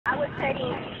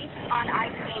on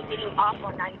I-10 getting off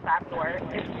on 95 North.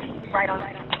 It's right on.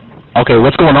 Okay,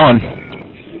 what's going on?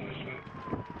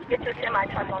 It's a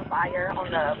semi-truck on fire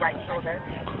on the right shoulder.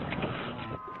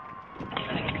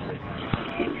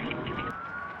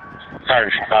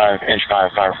 Fire 5, inch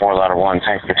 5, fire 4, ladder 1,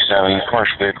 tank 57,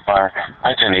 commercial vehicle fire,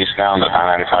 I-10 eastbound,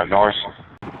 I-95 north.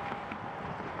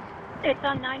 It's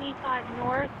on 95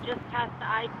 north, just past the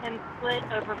I-10 split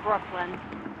over Brooklyn.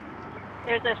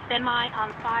 There's a semi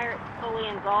on fire, it's fully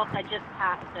engulfed, I just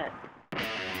passed it.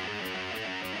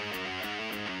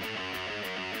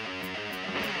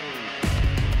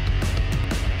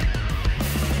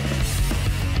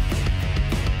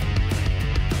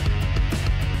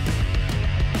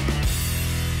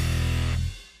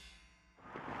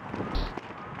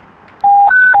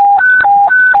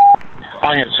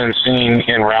 Hyacinth scene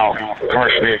en route,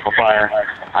 commercial vehicle fire,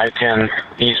 I-10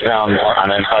 eastbound,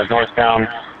 I-95 northbound,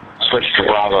 switch to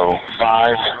Bravo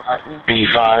 5,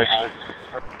 B5.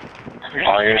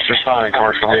 All units responding,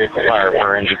 commercial vehicle fire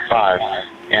per engine 5.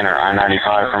 Enter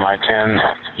I-95 from I-10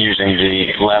 using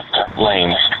the left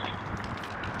lanes.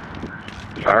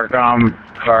 Firecom,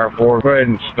 Fire 4, go ahead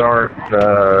and start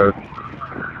the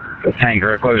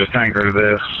tanker, close the tanker to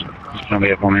this. It's going to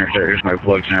be up on there, so there's no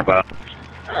plugs nearby.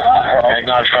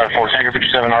 Acknowledge Fire 4, tanker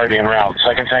 57 already en route.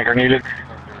 Second tanker needed?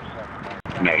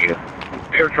 Negative.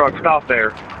 Air truck, stop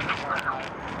there.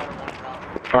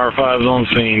 Fire 5's on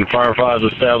scene. Fire 5's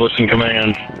establishing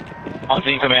command. On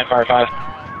scene command, Fire 5.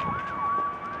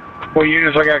 What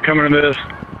units I got coming to this?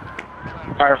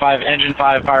 Fire 5, engine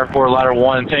 5, Fire 4, ladder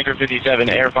 1, tanker 57,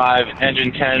 air 5,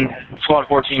 engine 10, squad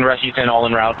 14, rescue 10, all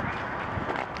en route.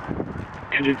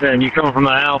 Engine 10, you coming from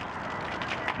the house?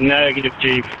 Negative,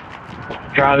 Chief.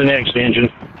 Try the next engine.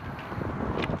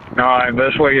 Alright,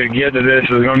 best way to get to this is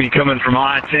going to be coming from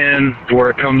I-10 to where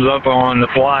it comes up on the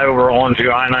flyover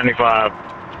onto I-95.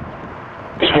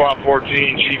 Squad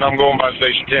 14, Chief, I'm going by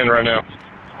Station 10 right now.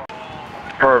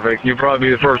 Perfect. You'll probably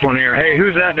be the first one here. Hey,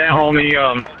 who's that down on the,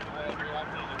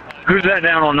 who's that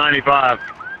down on 95?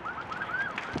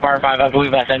 Fire 5, I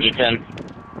believe that's engine 10.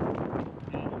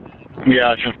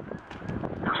 Gotcha.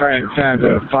 Train 10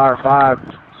 to Fire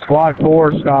 5. Squad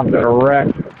 4 stopped at a wreck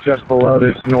just below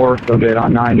this north of it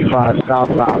on 95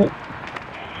 southbound.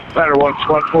 Ladder 1,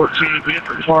 Squad 14, be at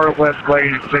the far west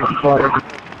lane and take the fire.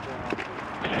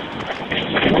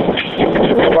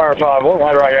 Fire 5, what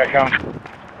ladder I got coming?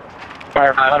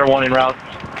 Fire 5, ladder 1 en route.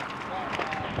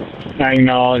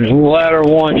 Acknowledge. Ladder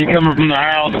 1, you coming from the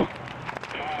house?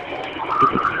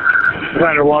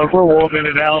 Ladder 1, we're wolfing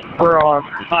it out. We're on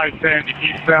I-10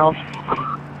 eastbound.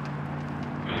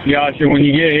 Gotcha. When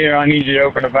you get here, I need you to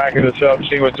open the back of this up,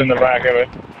 see what's in the back of it.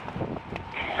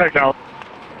 Take down.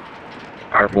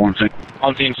 Fire 4 on scene.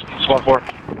 On scene, squad 4.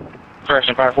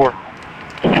 Correction, Fire 4.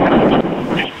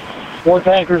 4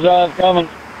 tankers coming.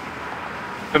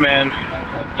 Command,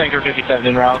 tanker 57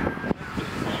 en route.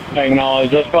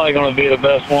 Acknowledge. That's probably going to be the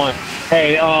best one.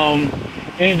 Hey,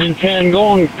 engine 10,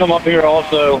 go and come up here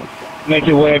also. Make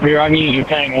your way up here. I can use your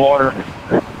tank water.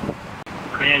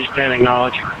 Engine 10,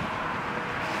 acknowledge.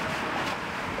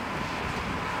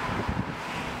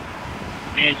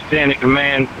 Engine 10 at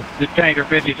command. This tanker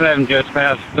 57 just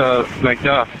passed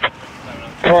McDuff.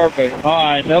 Perfect.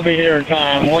 Alright, they'll be here in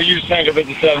time. We'll use tanker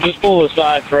 57. Just pull the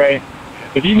side tray.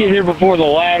 If you get here before the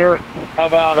ladder, how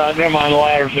about, never mind, the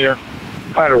ladder's here.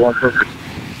 Ladder 1, perfect.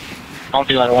 On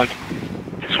scene, ladder 1.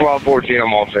 Squad 14,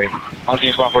 I'm on scene. On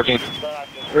scene, squad 14.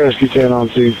 Rescue 10 on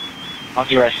scene. On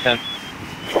scene, rescue 10.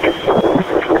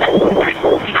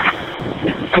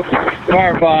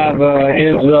 Fire 5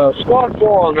 is Squad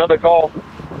 4 on another call.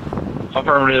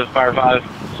 Affirmative, Fire 5.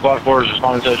 Squad 4 is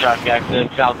responding to a traffic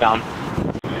accident southbound.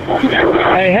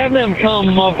 Hey, have them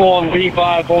come up on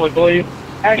B5 for me, please.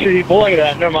 Actually, below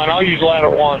that, never mind, I'll use ladder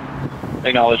 1.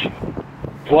 Acknowledge.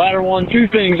 Ladder 1, 2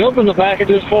 things. Open the back of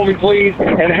this for me, please,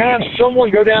 and have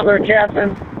someone go down there,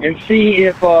 Captain, and see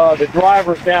if the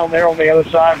driver's down there on the other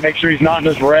side. Make sure he's not in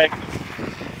this wreck.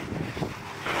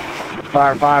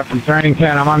 Fire 5 from Turning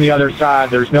 10. I'm on the other side.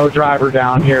 There's no driver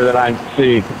down here that I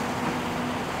see.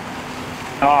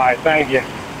 Alright, thank you.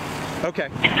 Okay.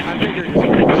 I figured.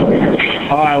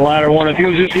 Alright, ladder 1, if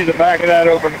you'll just get the back of that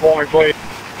open for me, please.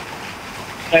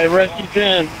 Hey, Rescue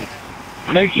 10,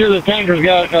 make sure the tanker's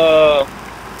got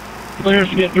clearance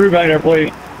to get through back there,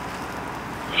 please.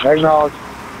 Acknowledge.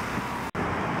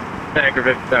 Tanker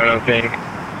 57 on scene.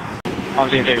 On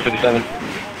scene, tanker 57.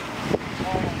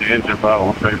 Engine 5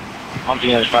 on scene. On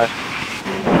scene, engine 5.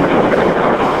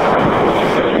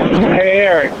 Hey,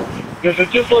 Eric, does it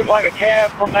just look like a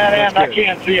cab from that end? I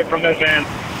can't see it from this end.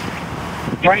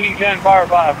 Training 10, Fire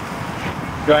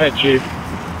 5. Go ahead, Chief.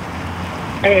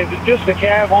 Hey, is it just the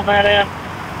cab on that end?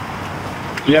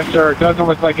 Yes, sir. It doesn't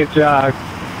look like it's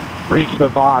reached the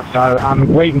box.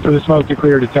 I'm waiting for the smoke to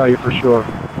clear to tell you for sure.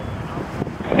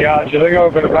 Gotcha. They're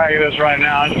going to open the back of this right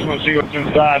now. I just want to see what's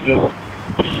inside this.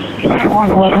 I don't want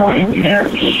to let her in there.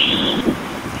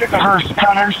 Get the hearse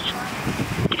cutters.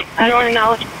 I don't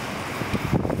acknowledge.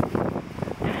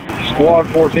 Squad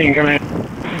 14, come in.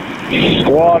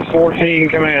 Squad 14,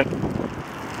 come in.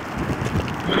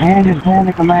 And is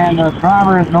in command. The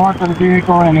driver is north of the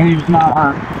vehicle and he's not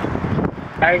hurt.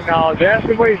 I acknowledge. Ask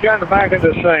him what he's got in the back of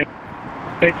this thing.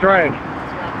 Big trash.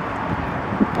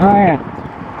 Ryan.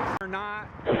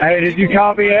 Hey, did you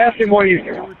copy? Ask him what he's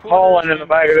hauling in the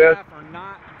back of this.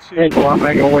 Well, I'm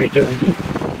making a way to him.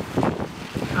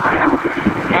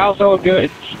 Household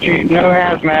goods, no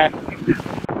hazmat.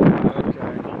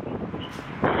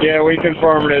 Yeah, we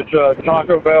confirmed it's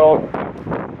Taco Bell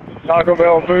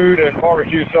food and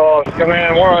barbecue sauce.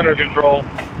 Command, we're under control.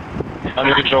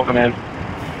 Under control, command.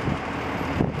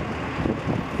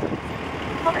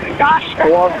 Gosh.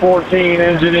 Squad 14,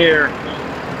 engineer.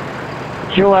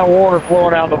 Kill that water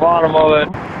flowing out the bottom of it.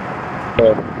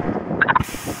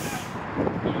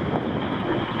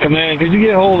 Command, could you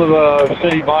get hold of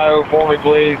City Bio for me,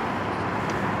 please?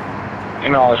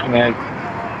 Acknowledge, command.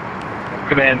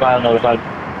 Command, Bio notified.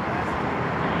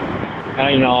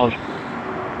 I acknowledge.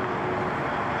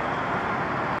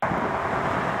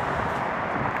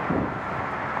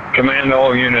 Command to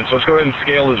all units. Let's go ahead and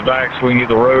scale this back so we can get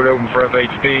the road open for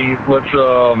FHP.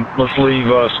 Let's leave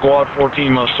Squad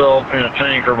 14, myself, and a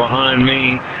tanker behind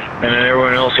me, and then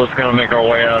everyone else. Let's kind of make our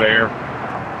way out of here.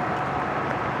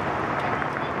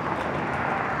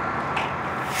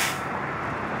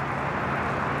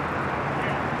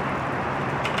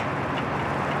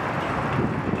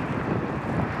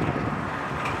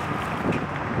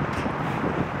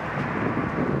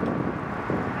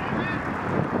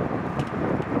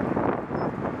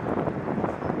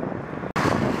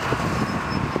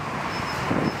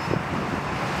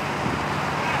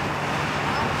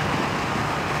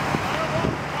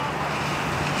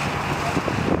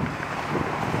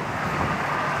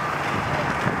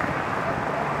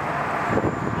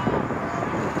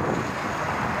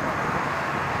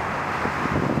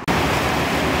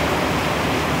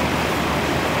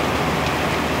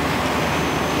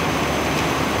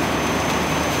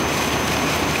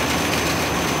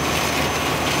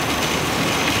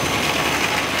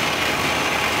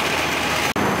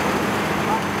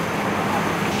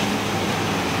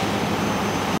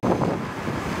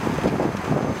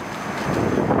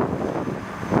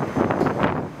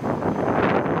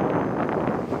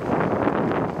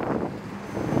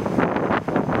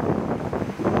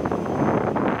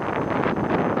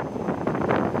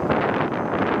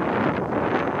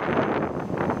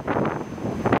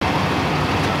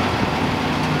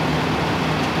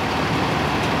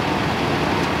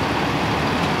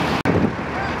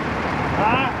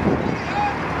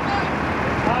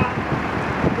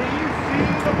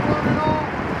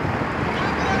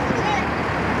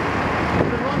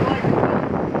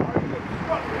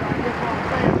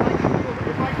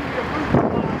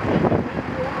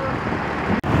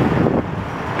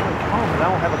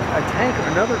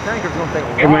 Another tanker's going to take a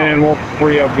while. Command, we'll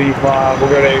free up B5. We'll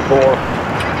go to A4.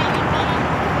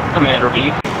 Command,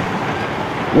 repeat.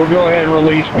 We'll go ahead and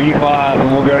release B5 and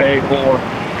we'll go to A4.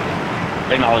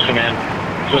 Acknowledge, command.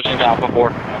 Switching to Alpha 4.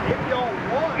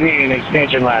 Need an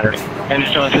extension ladder. And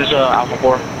this is Alpha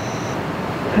 4.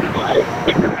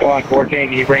 Squad 14,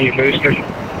 can you bring your boosters?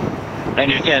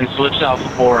 And you can switch to Alpha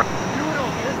 4.